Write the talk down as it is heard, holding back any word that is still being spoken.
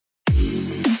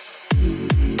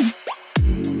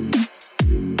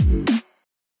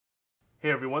Hey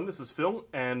everyone, this is Phil,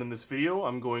 and in this video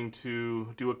I'm going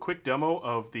to do a quick demo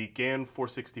of the GAN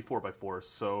 460 4x4.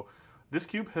 So this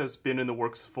cube has been in the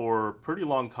works for a pretty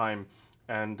long time,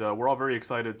 and we're all very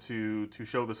excited to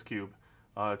show this cube.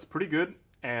 It's pretty good,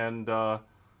 and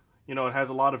you know, it has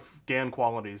a lot of GAN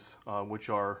qualities, which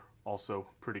are also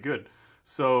pretty good.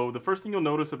 So the first thing you'll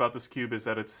notice about this cube is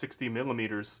that it's 60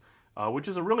 millimeters, which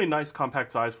is a really nice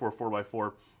compact size for a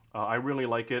 4x4. I really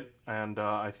like it, and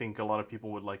I think a lot of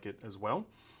people would like it as well.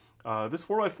 This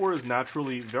 4x4 is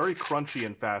naturally very crunchy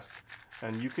and fast,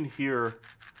 and you can hear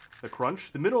the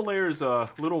crunch. The middle layer is a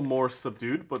little more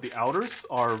subdued, but the outers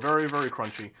are very, very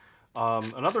crunchy.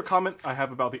 Another comment I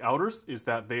have about the outers is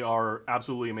that they are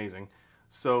absolutely amazing.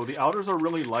 So the outers are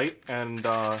really light, and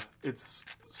it's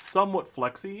somewhat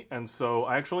flexy, and so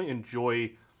I actually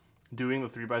enjoy doing the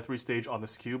 3x3 stage on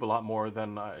this cube a lot more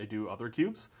than I do other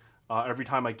cubes. Every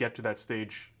time I get to that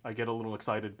stage, I get a little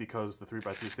excited because the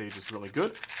 3x3 stage is really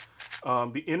good.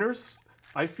 The inners,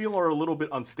 I feel, are a little bit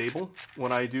unstable.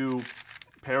 When I do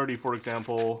parity, for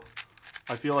example,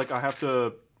 I feel like I have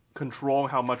to control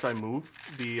how much I move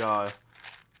the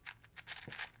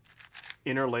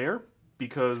inner layer,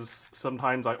 because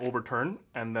sometimes I overturn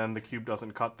and then the cube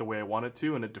doesn't cut the way I want it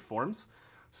to and it deforms.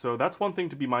 So that's one thing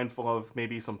to be mindful of.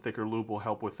 Maybe some thicker lube will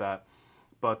help with that.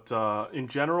 But in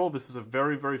general, this is a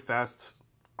very, very fast,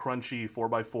 crunchy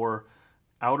 4x4.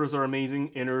 Outers are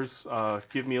amazing. Inners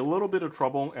give me a little bit of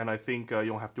trouble, and I think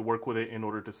you'll have to work with it in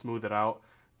order to smooth it out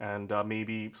and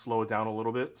maybe slow it down a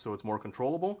little bit so it's more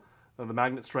controllable. The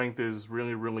magnet strength is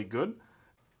really, really good.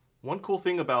 One cool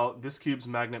thing about this cube's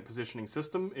magnet positioning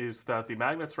system is that the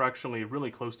magnets are actually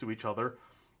really close to each other,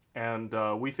 and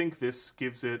we think this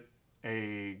gives it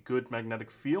a good magnetic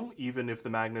feel, even if the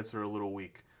magnets are a little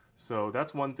weak. So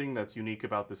that's one thing that's unique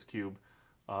about this cube,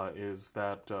 is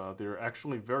that they're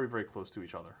actually very, very close to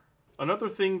each other. Another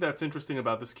thing that's interesting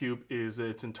about this cube is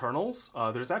its internals.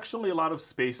 There's actually a lot of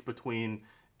space between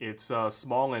its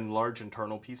small and large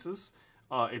internal pieces.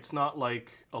 It's not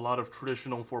like a lot of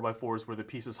traditional 4x4s where the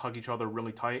pieces hug each other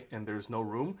really tight and there's no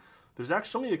room. There's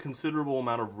actually a considerable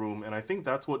amount of room, and I think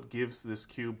that's what gives this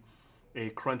cube a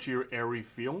crunchier, airy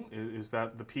feel, is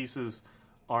that the pieces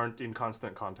aren't in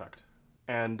constant contact.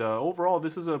 And overall,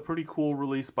 this is a pretty cool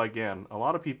release by GAN. A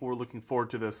lot of people were looking forward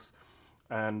to this,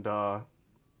 and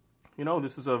you know,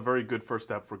 this is a very good first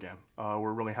step for GAN.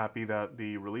 We're really happy that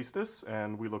they released this,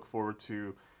 and we look forward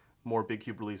to more big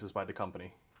cube releases by the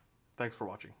company. Thanks for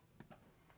watching.